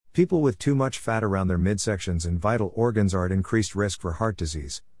People with too much fat around their midsections and vital organs are at increased risk for heart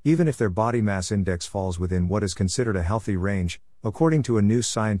disease, even if their body mass index falls within what is considered a healthy range, according to a new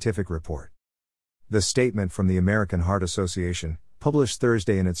scientific report. The statement from the American Heart Association, published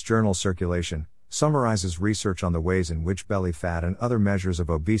Thursday in its journal Circulation, summarizes research on the ways in which belly fat and other measures of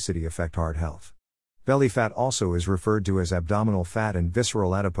obesity affect heart health. Belly fat also is referred to as abdominal fat and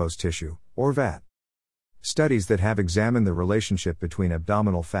visceral adipose tissue, or VAT. Studies that have examined the relationship between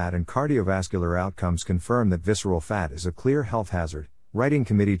abdominal fat and cardiovascular outcomes confirm that visceral fat is a clear health hazard, Writing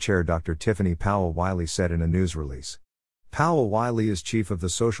Committee Chair Dr. Tiffany Powell-Wiley said in a news release. Powell-Wiley is chief of the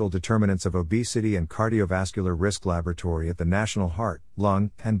Social Determinants of Obesity and Cardiovascular Risk Laboratory at the National Heart, Lung,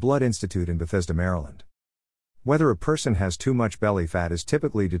 and Blood Institute in Bethesda, Maryland. Whether a person has too much belly fat is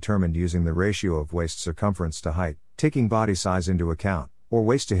typically determined using the ratio of waist circumference to height, taking body size into account, or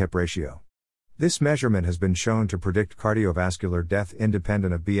waist to hip ratio. This measurement has been shown to predict cardiovascular death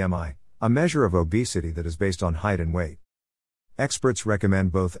independent of BMI, a measure of obesity that is based on height and weight. Experts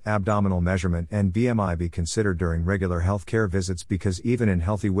recommend both abdominal measurement and BMI be considered during regular health care visits because even in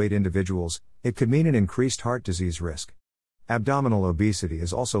healthy weight individuals, it could mean an increased heart disease risk. Abdominal obesity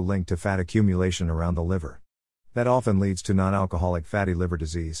is also linked to fat accumulation around the liver. That often leads to non-alcoholic fatty liver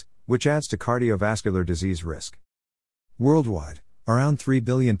disease, which adds to cardiovascular disease risk. Worldwide, around 3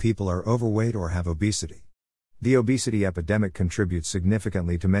 billion people are overweight or have obesity. The obesity epidemic contributes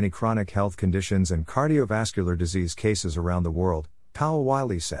significantly to many chronic health conditions and cardiovascular disease cases around the world,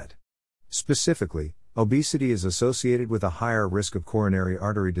 Powell-Wiley said. Specifically, obesity is associated with a higher risk of coronary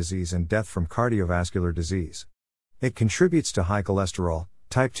artery disease and death from cardiovascular disease. It contributes to high cholesterol,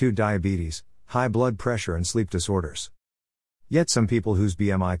 type 2 diabetes, high blood pressure and sleep disorders. Yet some people whose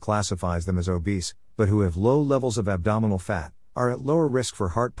BMI classifies them as obese, but who have low levels of abdominal fat, are at lower risk for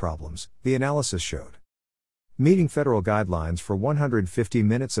heart problems, the analysis showed. Meeting federal guidelines for 150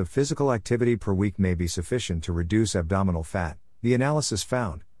 minutes of physical activity per week may be sufficient to reduce abdominal fat, the analysis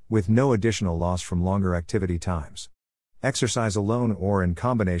found, with no additional loss from longer activity times. Exercise alone or in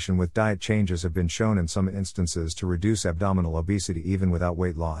combination with diet changes have been shown in some instances to reduce abdominal obesity even without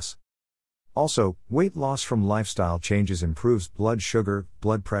weight loss. Also, weight loss from lifestyle changes improves blood sugar,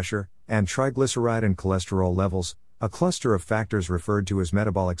 blood pressure, and triglyceride and cholesterol levels, a cluster of factors referred to as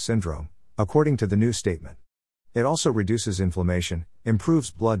metabolic syndrome, according to the new statement. It also reduces inflammation, improves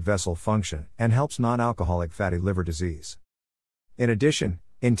blood vessel function, and helps non-alcoholic fatty liver disease. In addition,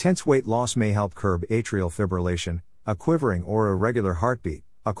 intense weight loss may help curb atrial fibrillation, a quivering or irregular heartbeat,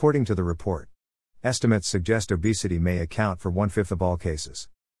 according to the report. Estimates suggest obesity may account for 1/5 of all cases.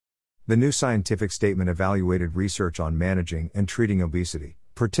 The new scientific statement evaluated research on managing and treating obesity,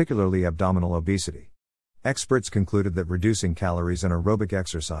 particularly abdominal obesity. Experts concluded that reducing calories and aerobic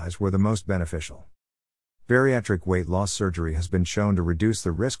exercise were the most beneficial. Bariatric weight loss surgery has been shown to reduce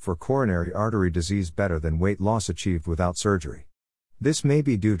the risk for coronary artery disease better than weight loss achieved without surgery. This may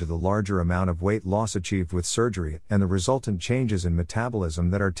be due to the larger amount of weight loss achieved with surgery and the resultant changes in metabolism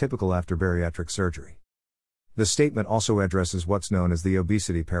that are typical after bariatric surgery. The statement also addresses what's known as the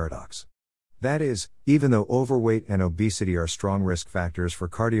obesity paradox. That is, even though overweight and obesity are strong risk factors for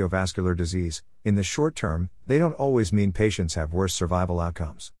cardiovascular disease, in the short term, they don't always mean patients have worse survival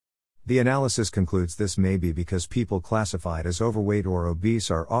outcomes. The analysis concludes this may be because people classified as overweight or obese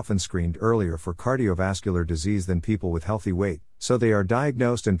are often screened earlier for cardiovascular disease than people with healthy weight, so they are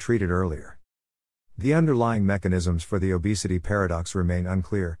diagnosed and treated earlier. The underlying mechanisms for the obesity paradox remain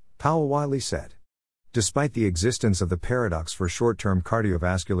unclear, Powell-Wiley said. Despite the existence of the paradox for short-term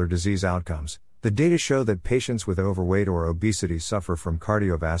cardiovascular disease outcomes, the data show that patients with overweight or obesity suffer from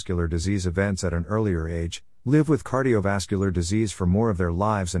cardiovascular disease events at an earlier age, live with cardiovascular disease for more of their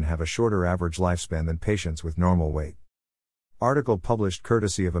lives and have a shorter average lifespan than patients with normal weight. Article published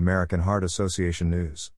courtesy of American Heart Association News.